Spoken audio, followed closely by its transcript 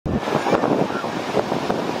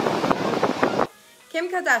Kim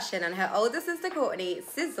Kardashian and her older sister Kourtney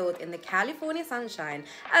sizzled in the California sunshine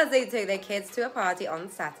as they took their kids to a party on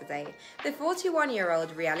Saturday. The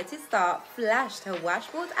 41-year-old reality star flashed her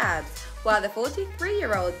washboard abs, while the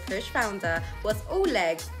 43-year-old Push founder was all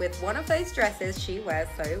legs with one of those dresses she wears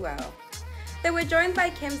so well. They were joined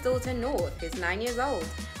by Kim's daughter North, who's 9 years old,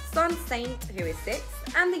 son Saint, who is 6,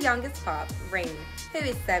 and the youngest pup, Rain, who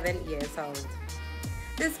is 7 years old.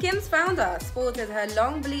 The Skims founder sported her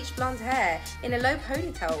long bleached blonde hair in a low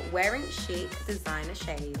ponytail, wearing chic designer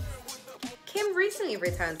shades. Kim recently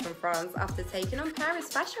returned from France after taking on Paris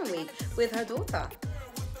Fashion Week with her daughter.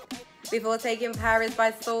 Before taking Paris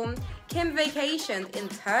by storm, Kim vacationed in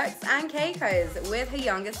Turks and Caicos with her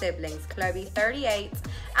younger siblings, Chloe 38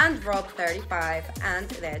 and Rob 35, and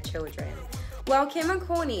their children. While Kim and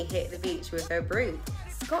Kourtney hit the beach with her brood,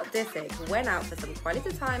 Scott Disick went out for some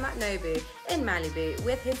quality time at Nobu in Malibu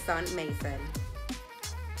with his son Mason.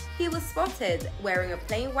 He was spotted wearing a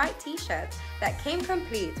plain white t-shirt that came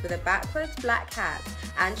complete with a backwards black hat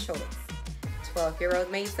and shorts. 12-year-old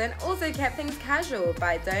Mason also kept things casual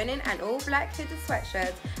by donning an all-black hooded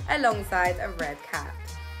sweatshirt alongside a red cap.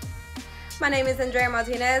 My name is Andrea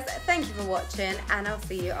Martinez, thank you for watching, and I'll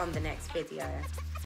see you on the next video.